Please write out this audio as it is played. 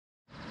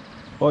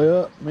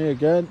Hiya, me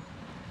again.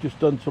 Just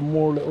done some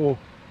more little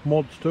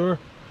mods to her.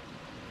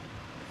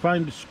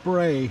 Found a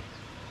spray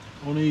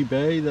on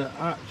eBay that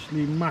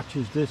actually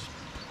matches this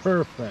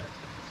perfect.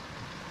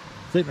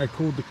 I think they're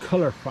called the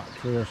Colour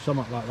Factory or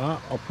something like that.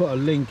 I'll put a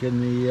link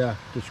in the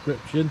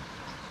description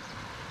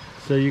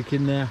so you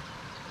can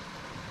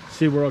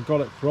see where I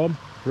got it from.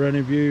 For any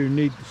of you who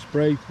need the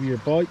spray for your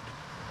bike,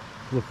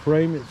 for the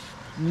frame,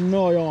 it's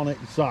nigh on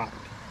exact.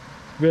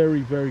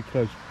 Very, very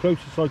close.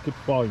 Closest I could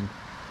find.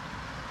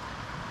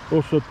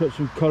 Also put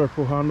some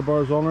colourful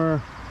handlebars on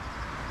her.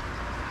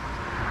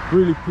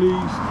 Really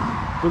pleased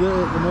with it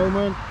at the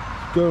moment.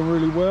 It's going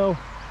really well.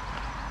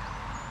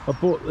 I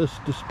bought this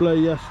display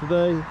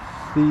yesterday.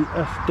 It's the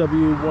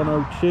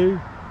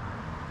SW102.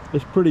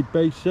 It's pretty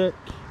basic.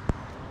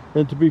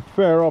 And to be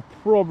fair, I'll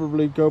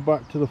probably go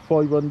back to the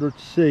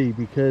 500C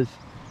because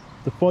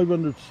the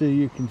 500C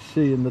you can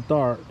see in the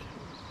dark,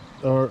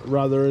 or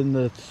rather in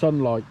the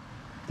sunlight.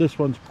 This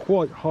one's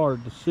quite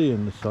hard to see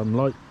in the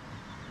sunlight.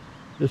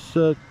 It's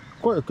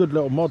quite a good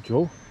little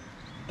module,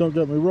 don't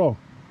get me wrong.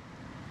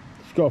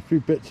 It's got a few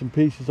bits and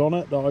pieces on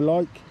it that I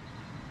like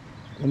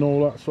and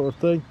all that sort of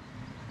thing,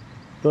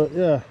 but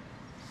yeah,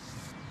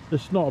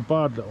 it's not a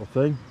bad little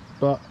thing.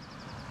 But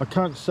I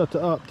can't set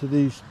it up to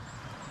these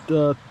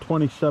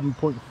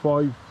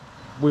 27.5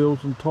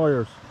 wheels and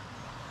tires,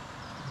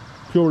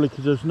 purely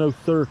because there's no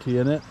 30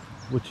 in it,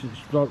 which is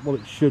not what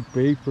it should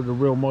be for the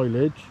real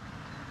mileage.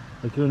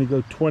 I can only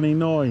go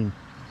 29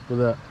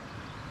 with it.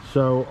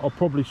 So I'll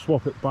probably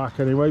swap it back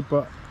anyway,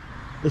 but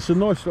it's a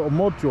nice little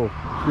module.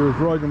 If you're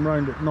riding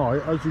around at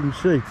night, as you can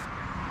see,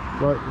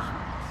 like,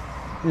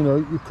 you know,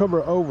 you cover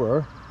it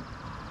over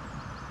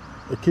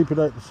to keep it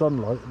out of the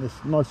sunlight, and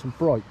it's nice and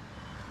bright.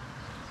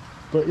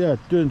 But yeah,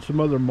 doing some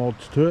other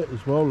mods to it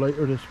as well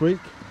later this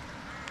week.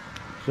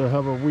 So I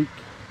have a week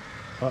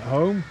at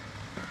home,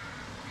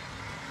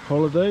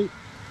 holiday.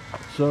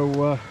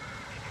 So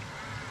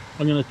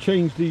I'm going to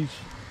change these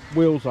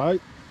wheels out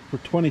for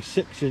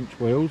 26-inch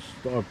wheels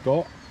that I've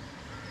got.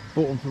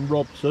 Bought them from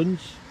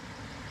Robson's,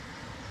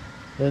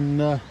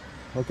 and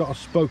I've got to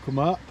spoke them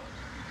up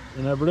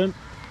and everything,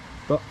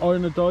 but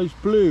ironized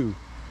blue,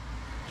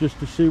 just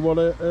to see what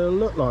it'll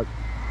look like.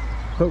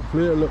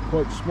 Hopefully it'll look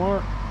quite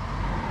smart,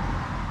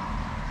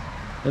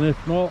 and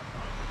if not,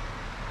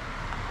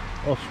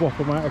 I'll swap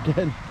them out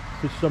again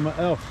for something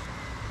else.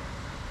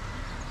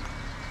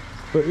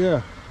 But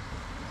yeah,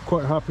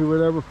 quite happy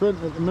with everything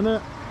at the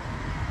minute.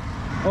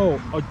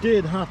 Oh, I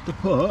did have to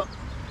put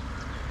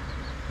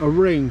a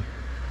ring,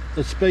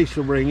 a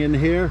spacer ring in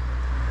here,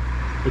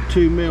 a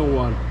 2mm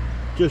one,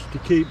 just to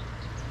keep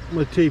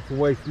my teeth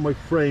away from my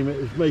frame.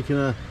 It was making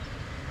a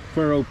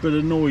fair old bit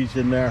of noise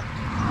in there.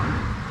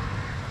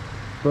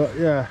 But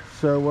yeah,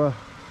 so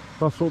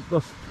that's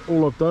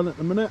all I've done at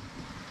the minute.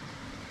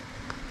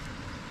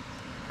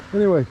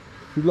 Anyway,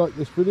 if you like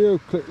this video,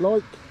 click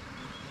like,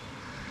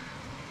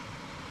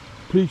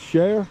 please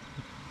share,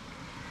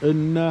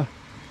 and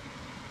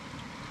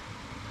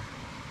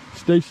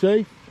stay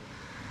safe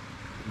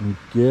and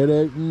get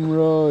out and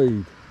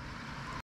ride.